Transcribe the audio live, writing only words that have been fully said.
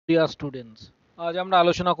Dear students, আজ আমরা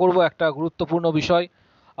আলোচনা করব একটা গুরুত্বপূর্ণ বিষয়।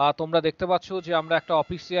 তোমরা দেখতে পাচ্ছ যে আমরা একটা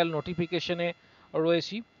অফিসিয়াল নোটিফিকেশনে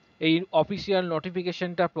রয়েছি। এই অফিসিয়াল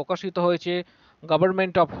নোটিফিকেশনটা প্রকাশিত হয়েছে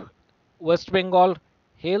government of West Bengal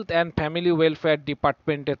health and family welfare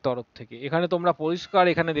ডিপার্টমেন্টের তরফ থেকে। এখানে তোমরা পরিষ্কার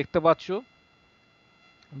এখানে দেখতে পাচ্ছ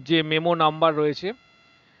যে মেমো নাম্বার রয়েছে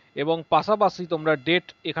এবং পাশাপাশি তোমরা ডেট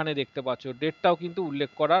এখানে দেখতে পাচ্ছ, ডেটটাও কিন্তু উল্লেখ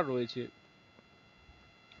করা রয়েছে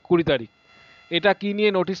 20 তারিখ। এটা কি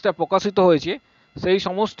নিয়ে নোটিশটা প্রকাশিত হয়েছে সেই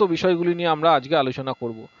সমস্ত বিষয়গুলি নিয়ে আমরা আজকে আলোচনা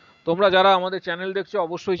করব। তোমরা যারা আমাদের চ্যানেল দেখছো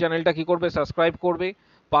অবশ্যই চ্যানেলটা কি করবে, সাবস্ক্রাইব করবে,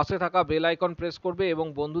 পাশে থাকা বেল আইকন প্রেস করবে এবং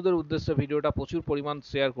বন্ধুদের উদ্দেশ্যে ভিডিওটা প্রচুর পরিমাণ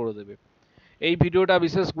শেয়ার করে দেবে। এই ভিডিওটা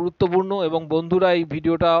বিশেষ গুরুত্বপূর্ণ এবং বন্ধুরা এই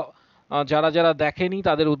ভিডিওটা যারা যারা দেখেনি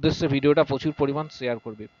তাদের উদ্দেশ্যে ভিডিওটা প্রচুর পরিমাণ শেয়ার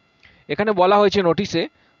করবে। এখানে বলা হয়েছে নোটিশে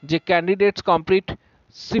যে candidates complete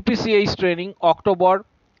CPCH training October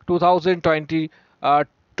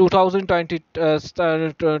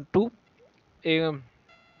 2022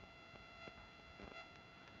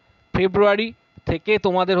 ফেব্রুয়ারি থেকে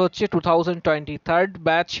তোমাদের হচ্ছে 2023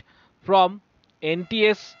 batch from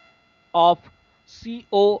NTS of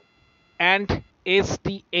CO and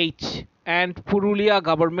STH and Purulia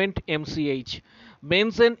Government MCH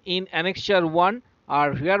mentioned in Annexure 1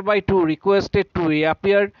 are hereby to requested to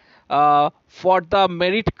reappear for the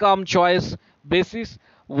merit cum choice basis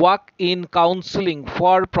work in counseling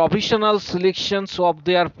for provisional selections of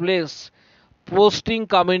their place posting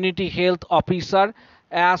community health officer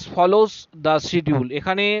as follows the schedule।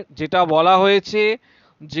 এখানে যেটা বলা হয়েছে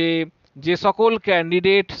যে যে সকল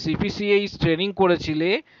candidate CPCH training করেছিলে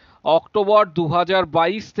October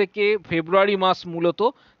 2022 থেকে ফেব্রুয়ারি মাস মূলত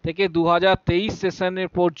থেকে 2023 সেশনের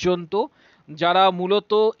পর্যন্ত, যারা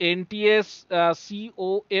মূলত এনটিএস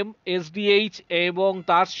সিওএম এসডিএইচ এবং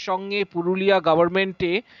তার সঙ্গে পুরুলিয়া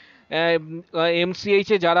গভর্নমেন্টে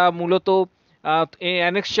এমসিএইচে যারা মূলত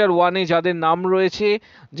অ্যানেক্সার 1-এ যাদের নাম রয়েছে,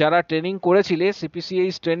 যারা ট্রেনিং করেছিলে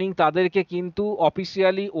সিপিসিএইচ ট্রেনিং, তাদেরকে কিন্তু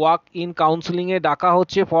অফিসিয়ালি ওয়ার্ক ইন কাউন্সিলিংয়ে ডাকা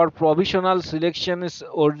হচ্ছে ফর প্রভিশনাল সিলেকশনের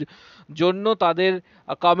জন্য তাদের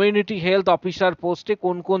কমিউনিটি হেলথ অফিসার পোস্টে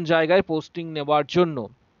কোন কোন জায়গায় পোস্টিং নেবার জন্য।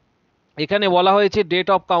 এখানে বলা হয়েছে ডেট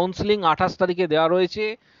অফ কাউন্সিলিং 28 তারিখে দেওয়া রয়েছে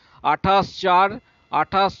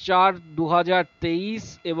 28/4/2023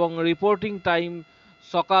 এবং রিপোর্টিং টাইম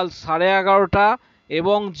সকাল 11:30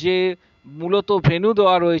 এবং যে মূলত ভেন্যু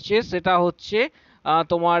দেওয়া রয়েছে সেটা হচ্ছে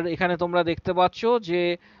তোমার এখানে তোমরা দেখতে পাচ্ছ যে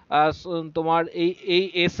তোমার এই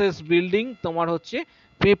এসএস বিল্ডিং তোমার হচ্ছে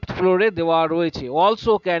 5th ফ্লোরে দেওয়া রয়েছে।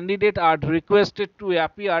 Also candidate are requested to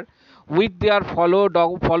appear with their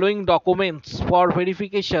following documents for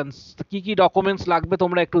ভেরিফিকেশনস। Key key documents লাগবে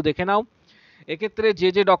তোমরা একটু দেখে নাও। এক্ষেত্রে যে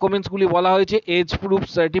যে ডকুমেন্টসগুলি বলা হয়েছে, এজ প্রুফ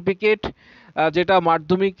সার্টিফিকেট, যেটা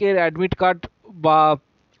মাধ্যমিকের অ্যাডমিট কার্ড বা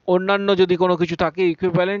অন্যান্য যদি কোনো কিছু থাকে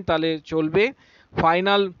ইকুইভ্যালেন্ট তাহলে চলবে,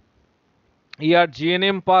 final year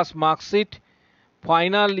GNM pass marksheet,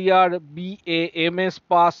 final year BAMS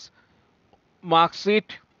pass marksheet.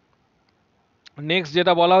 Next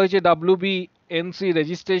যেটা বলা হয়েছে WBNC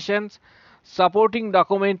registration, supporting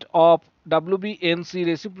document of WBNC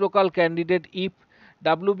reciprocal candidate if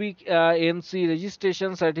WBNC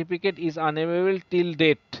registration certificate is unavailable till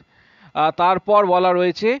date. তারপর বলা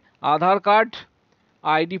রয়েছে আধার কার্ড,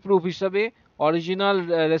 আইডি প্রুফ হিসাবে original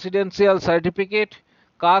residential certificate,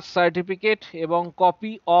 caste certificate এবং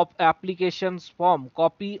copy of applications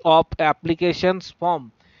form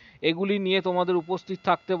এগুলি নিয়ে তোমাদের উপস্থিত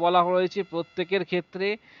থাকতে বলা হয়েছে। প্রত্যেকের ক্ষেত্রে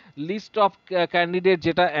লিস্ট অফ ক্যান্ডিডেট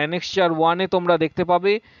যেটা অ্যানেক্সার 1-এ তোমরা দেখতে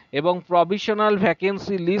পাবে এবং প্রভিশনাল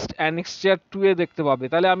ভ্যাকেন্সি লিস্ট অ্যানেক্সার 2-এ দেখতে পাবে।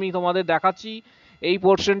 তাহলে আমি তোমাদের দেখাচ্ছি এই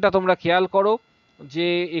পোর্শনটা, তোমরা খেয়াল করো যে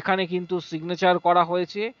এখানে কিন্তু সিগনেচার করা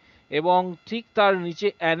হয়েছে এবং ঠিক তার নিচে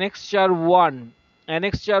অ্যানেক্সার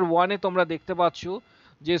 1-এ তোমরা দেখতে পাচ্ছ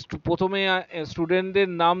যে প্রথমে স্টুডেন্টদের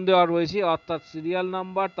নাম দেওয়া রয়েছে অর্থাৎ সিরিয়াল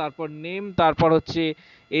নাম্বার, তারপর নেম, তারপর হচ্ছে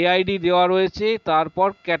এআইডি দেওয়া রয়েছে, তারপর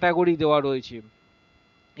ক্যাটাগরি দেওয়া রয়েছে।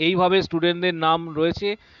 এইভাবে স্টুডেন্টদের নাম রয়েছে।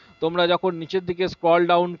 তোমরা যখন নিচের দিকে স্ক্রল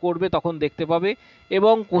ডাউন করবে তখন দেখতে পাবে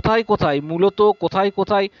এবং কোথায়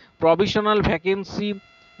কোথায় প্রভিশনাল ভ্যাকেন্সি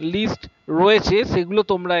লিস্ট রয়েছে সেগুলো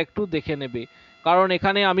তোমরা একটু দেখে নেবে। কারণ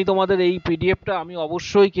এখানে আমি তোমাদের এই পিডিএফটা আমি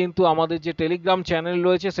অবশ্যই কিন্তু আমাদের যে টেলিগ্রাম চ্যানেল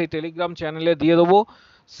রয়েছে সেই টেলিগ্রাম চ্যানেলে দিয়ে দেবো,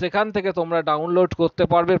 সেখান থেকে তোমরা ডাউনলোড করতে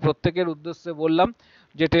পারবে। প্রত্যেকের উদ্দেশ্যে বললাম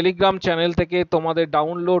যে টেলিগ্রাম চ্যানেল থেকে তোমাদের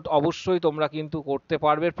ডাউনলোড অবশ্যই তোমরা কিন্তু করতে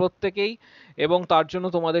পারবে প্রত্যেকেই, এবং তার জন্য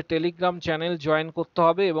তোমাদের টেলিগ্রাম চ্যানেল জয়েন করতে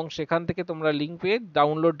হবে এবং সেখান থেকে তোমরা লিঙ্ক পেয়ে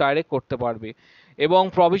ডাউনলোড ডাইরেক্ট করতে পারবে। এবং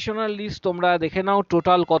প্রভিশনাল লিস্ট তোমরা দেখে নাও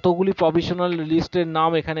টোটাল কতগুলি প্রভিশনাল লিস্টের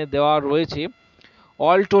নাম এখানে দেওয়া রয়েছে।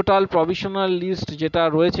 অল টোটাল প্রভিশনাল লিস্ট যেটা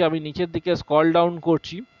রয়েছে, আমি নিচের দিকে স্ক্রল ডাউন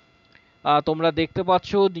করছি, তোমরা দেখতে পাচ্ছ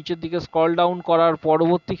নিচের দিকে স্ক্রল ডাউন করার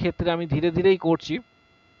পরবর্তী ক্ষেত্রে আমি ধীরে ধীরেই করছি।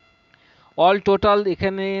 অল টোটাল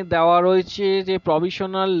এখানে দেওয়া রয়েছে যে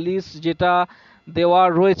প্রভিশনাল লিস্ট যেটা দেওয়া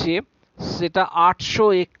রয়েছে সেটা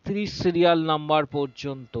 831 সিরিয়াল নাম্বার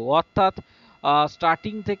পর্যন্ত, অর্থাৎ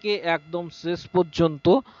স্টার্টিং থেকে একদম শেষ পর্যন্ত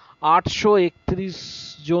 831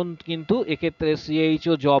 জন কিন্তু এক্ষেত্রে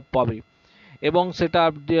সিএইচও জব পাবে, এবং সেটা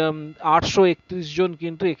 831 জন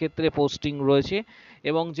কিন্তু এক্ষেত্রে পোস্টিং রয়েছে।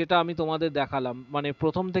 এবং যেটা আমি তোমাদের দেখালাম, মানে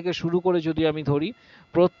প্রথম থেকে শুরু করে যদি আমি ধরি,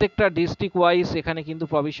 প্রত্যেকটা ডিস্ট্রিক্ট ওয়াইজ এখানে কিন্তু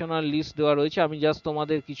প্রভিশনাল লিস্ট দেওয়া রয়েছে। আমি জাস্ট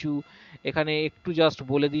তোমাদের কিছু এখানে একটু জাস্ট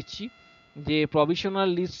বলে দিচ্ছি যে প্রভিশনাল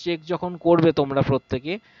লিস্ট চেক যখন করবে তোমরা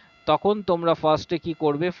প্রত্যেকে, তখন তোমরা ফার্স্টে কি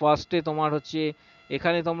করবে, ফার্স্টে তোমার হচ্ছে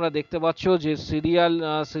এখানে তোমরা দেখতে পাচ্ছ যে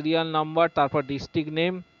সিরিয়াল নাম্বার, তারপর ডিস্ট্রিক্ট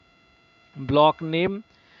নেম, ব্লক নেম,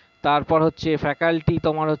 তারপর হচ্ছে ফ্যাকাল্টি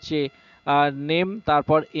তোমার হচ্ছে নেম,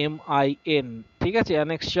 তারপর MIN, ঠিক আছে,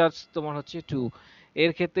 অ্যানেক্সার তোমার হচ্ছে 2,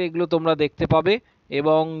 এর ক্ষেত্রে এগুলো তোমরা দেখতে পাবে।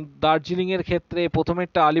 এবং দার্জিলিংয়ের ক্ষেত্রে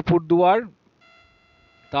প্রথমেরটা আলিপুরদুয়ার,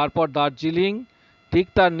 তারপর দার্জিলিং, ঠিক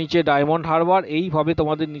তার নিচে ডায়মন্ড হারবার, এইভাবে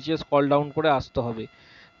তোমাদের নিচে স্ক্রল ডাউন করে আসতে হবে।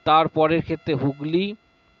 তারপরের ক্ষেত্রে হুগলি,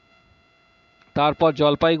 তারপর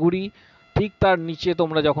জলপাইগুড়ি, ঠিক তার নিচে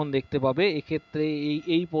তোমরা যখন দেখতে পাবে এক্ষেত্রে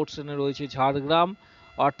এই পোর্শনে রয়েছে ঝাড়গ্রাম,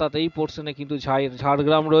 অর্থাৎ এই পোর্শনে কিন্তু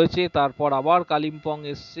ঝাড়গ্রাম রয়েছে। তারপর আবার কালিম্পং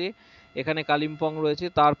এসছে, এখানে কালিম্পং রয়েছে।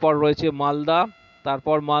 তারপর রয়েছে মালদা,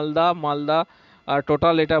 তারপর মালদা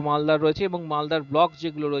টোটাল এটা মালদার রয়েছে, এবং মালদার ব্লক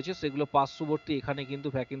যেগুলো রয়েছে সেগুলো পার্শ্ববর্তী এখানে কিন্তু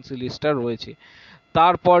ভ্যাকেন্সি লিস্টটা রয়েছে।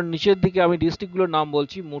 তারপর নিচের দিকে আমি ডিস্ট্রিক্টগুলোর নাম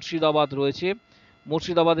বলছি, মুর্শিদাবাদ রয়েছে,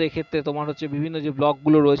 মুর্শিদাবাদের ক্ষেত্রে তোমার হচ্ছে বিভিন্ন যে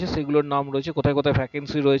ব্লকগুলো রয়েছে সেগুলোর নাম রয়েছে, কোথায় কোথায়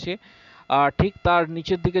ভ্যাকেন্সি রয়েছে। আর ঠিক তার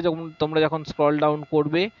নিচের দিকে তোমরা যখন স্ক্রল ডাউন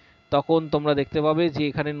করবে তখন তোমরা দেখতে পাবে যে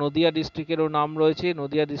এখানে নদিয়া ডিস্ট্রিক্টেরও নাম রয়েছে।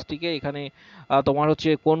 নদিয়া ডিস্ট্রিক্টে এখানে তোমার হচ্ছে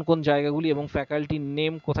কোন কোন জায়গাগুলি এবং ফ্যাকাল্টির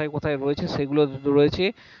নেম কোথায় কোথায় রয়েছে সেগুলো রয়েছে।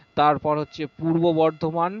 তারপর হচ্ছে পূর্ব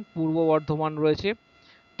বর্ধমান রয়েছে।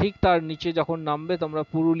 ঠিক তার নিচে যখন নামবে তোমরা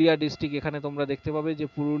পুরুলিয়া ডিস্ট্রিক্ট, এখানে তোমরা দেখতে পাবে যে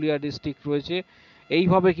পুরুলিয়া ডিস্ট্রিক্ট রয়েছে।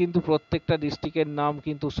 এইভাবে কিন্তু প্রত্যেকটা ডিস্ট্রিক্টের নাম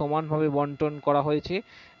কিন্তু সমানভাবে বন্টন করা হয়েছে।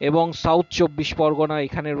 এবং সাউথ 24 পরগনা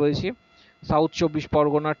এখানে রয়েছে, সাউথ 24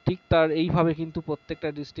 পরগনার ঠিক তার এইভাবে কিন্তু প্রত্যেকটা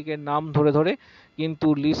ডিস্ট্রিক্টের নাম ধরে ধরে কিন্তু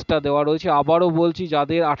লিস্টটা দেওয়া রয়েছে। আবারও বলছি,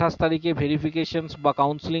 যাদের 28 তারিখে ভেরিফিকেশনস বা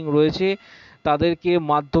কাউন্সেলিং রয়েছে তাদেরকে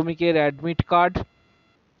মাধ্যমিকের admit card,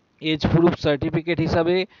 age proof certificate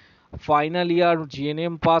হিসাবে final year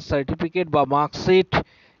GNM pass certificate বা মার্কশিট,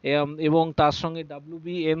 এবং তার সঙ্গে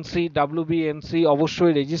WBNC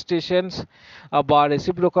অবশ্যই রেজিস্ট্রেশনস বা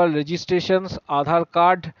রেসিপ্রোকাল রেজিস্ট্রেশনস, আধার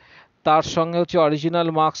কার্ড, তার সঙ্গে হচ্ছে original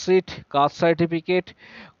marksheet, caste certificate,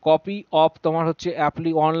 copy of তোমার হচ্ছে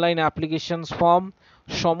অনলাইন অ্যাপ্লিকেশনস ফর্ম,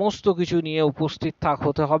 সমস্ত কিছু নিয়ে উপস্থিত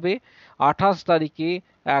হতে হবে 28 তারিখে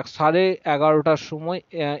 11:30টার সময়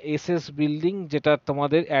SS বিল্ডিং, যেটা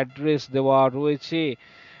তোমাদের অ্যাড্রেস দেওয়া রয়েছে।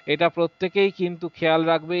 এটা প্রত্যেকেই কিন্তু খেয়াল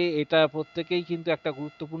রাখবে, এটা প্রত্যেকেই কিন্তু একটা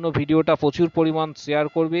গুরুত্বপূর্ণ, ভিডিওটা প্রচুর পরিমাণ শেয়ার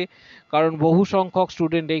করবে, কারণ বহু সংখ্যক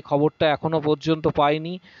স্টুডেন্ট এই খবরটা এখনো পর্যন্ত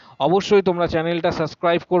পায়নি। অবশ্যই তোমরা চ্যানেলটা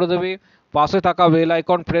সাবস্ক্রাইব করে দেবে, পাশে থাকা বেল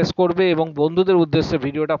আইকন প্রেস করবে এবং বন্ধুদের উদ্দেশ্যে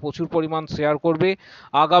ভিডিওটা প্রচুর পরিমাণ শেয়ার করবে।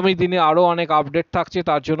 আগামী দিনে আরও অনেক আপডেট থাকছে,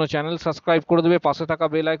 তার জন্য চ্যানেল সাবস্ক্রাইব করে দেবে, পাশে থাকা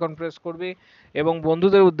বেল আইকন প্রেস করবে এবং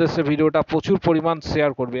বন্ধুদের উদ্দেশ্যে ভিডিওটা প্রচুর পরিমাণ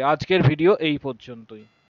শেয়ার করবে। আজকের ভিডিও এই পর্যন্তই।